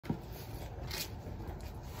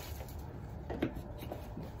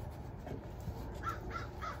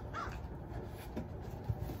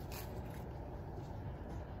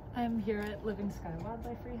here at Living Sky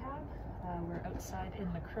Wildlife Rehab. We're outside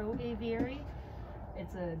in the crow aviary.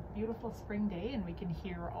 It's a beautiful spring day and we can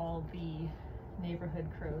hear all the neighborhood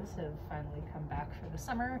crows have finally come back for the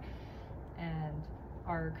summer, and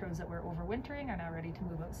our crows that were overwintering are now ready to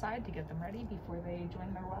move outside to get them ready before they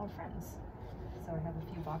join their wild friends. So I have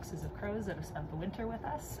a few boxes of crows that have spent the winter with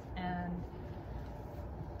us, and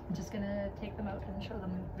I'm just gonna take them out and show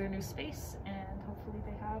them their new space, and hopefully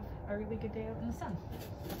they have a really good day out in the sun.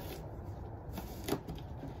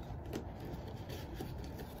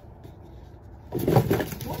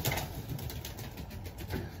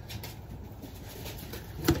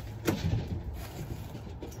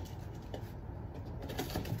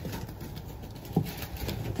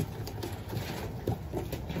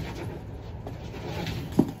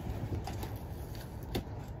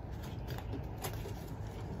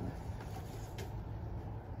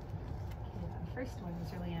 First one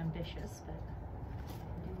is really ambitious, but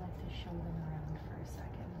I do like to show them around for a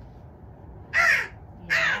second.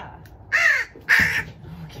 Yeah.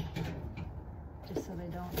 Okay. Just so they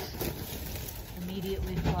don't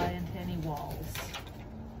immediately fly into any walls.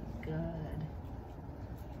 Good.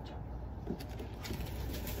 Good job.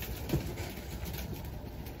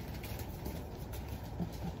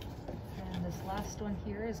 And this last one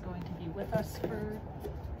here is going to be with us for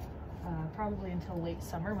probably until late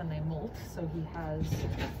summer when they molt, so he has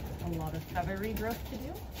a lot of feather regrowth to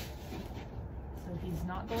do. So he's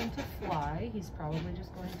not going to fly, he's probably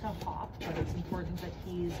just going to hop, but it's important that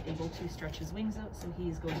he's able to stretch his wings out, so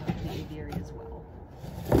he's going up to the aviary as well.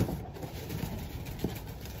 Can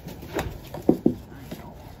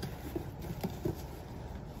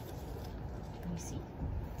you see?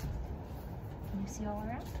 Can you see all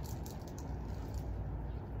around?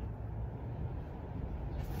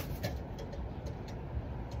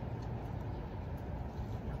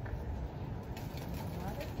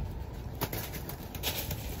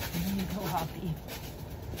 Go hoppy.